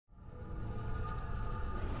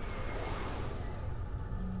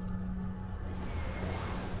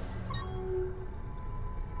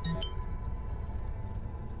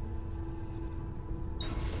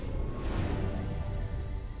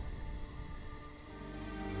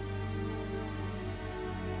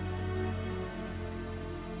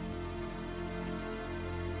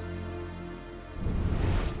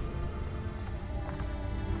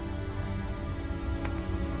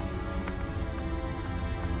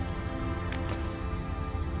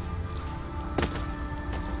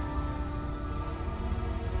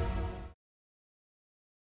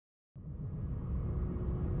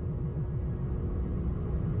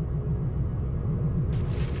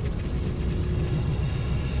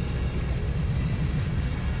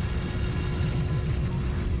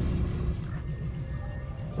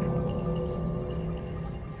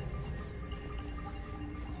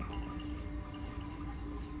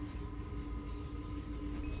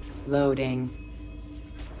Loading.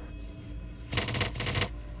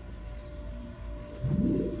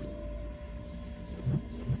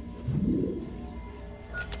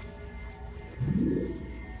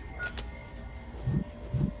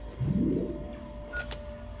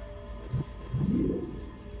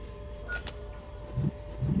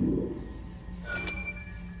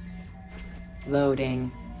 Loading.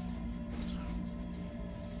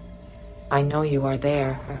 I know you are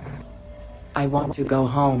there. I want to go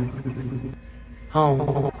home.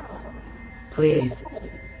 Home. Please.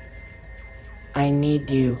 I need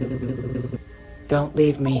you. Don't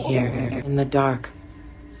leave me here in the dark.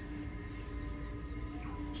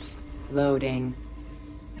 Loading.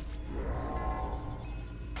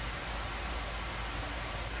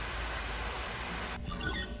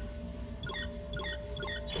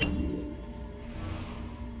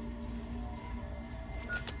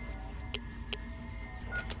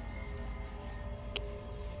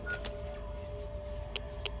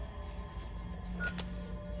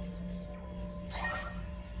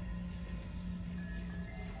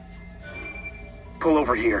 Pull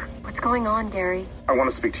over here. What's going on, Gary? I want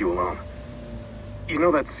to speak to you alone. You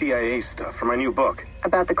know that CIA stuff from my new book?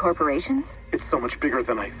 About the corporations? It's so much bigger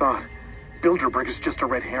than I thought. Bilderberg is just a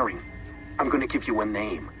red herring. I'm going to give you a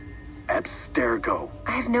name. Abstergo.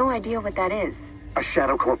 I have no idea what that is. A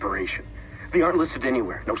shadow corporation. They aren't listed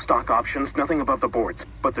anywhere. No stock options, nothing above the boards.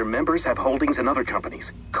 But their members have holdings in other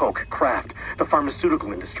companies. Coke, Kraft, the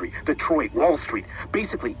pharmaceutical industry, Detroit, Wall Street.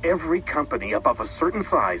 Basically, every company above a certain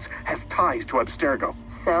size has ties to Abstergo.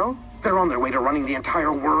 So? They're on their way to running the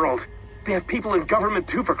entire world. They have people in government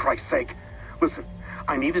too, for Christ's sake. Listen,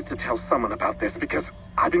 I needed to tell someone about this because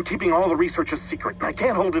I've been keeping all the research a secret and I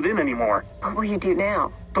can't hold it in anymore. What will you do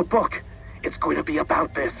now? The book. It's going to be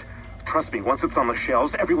about this. Trust me, once it's on the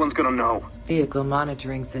shelves, everyone's gonna know. Vehicle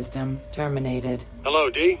monitoring system terminated. Hello,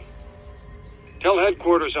 D. Tell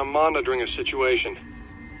headquarters I'm monitoring a situation.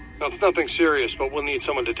 Now, it's nothing serious, but we'll need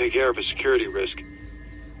someone to take care of a security risk.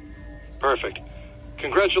 Perfect.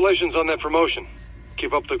 Congratulations on that promotion.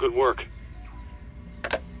 Keep up the good work.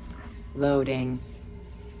 Loading.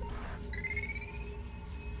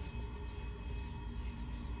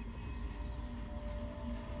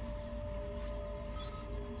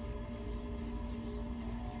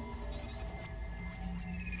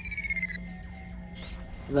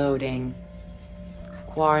 Loading.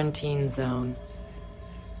 Quarantine zone.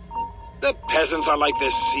 The peasants are like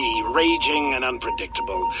this sea, raging and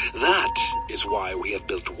unpredictable. That is why we have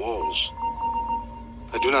built walls.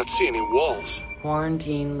 I do not see any walls.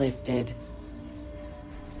 Quarantine lifted.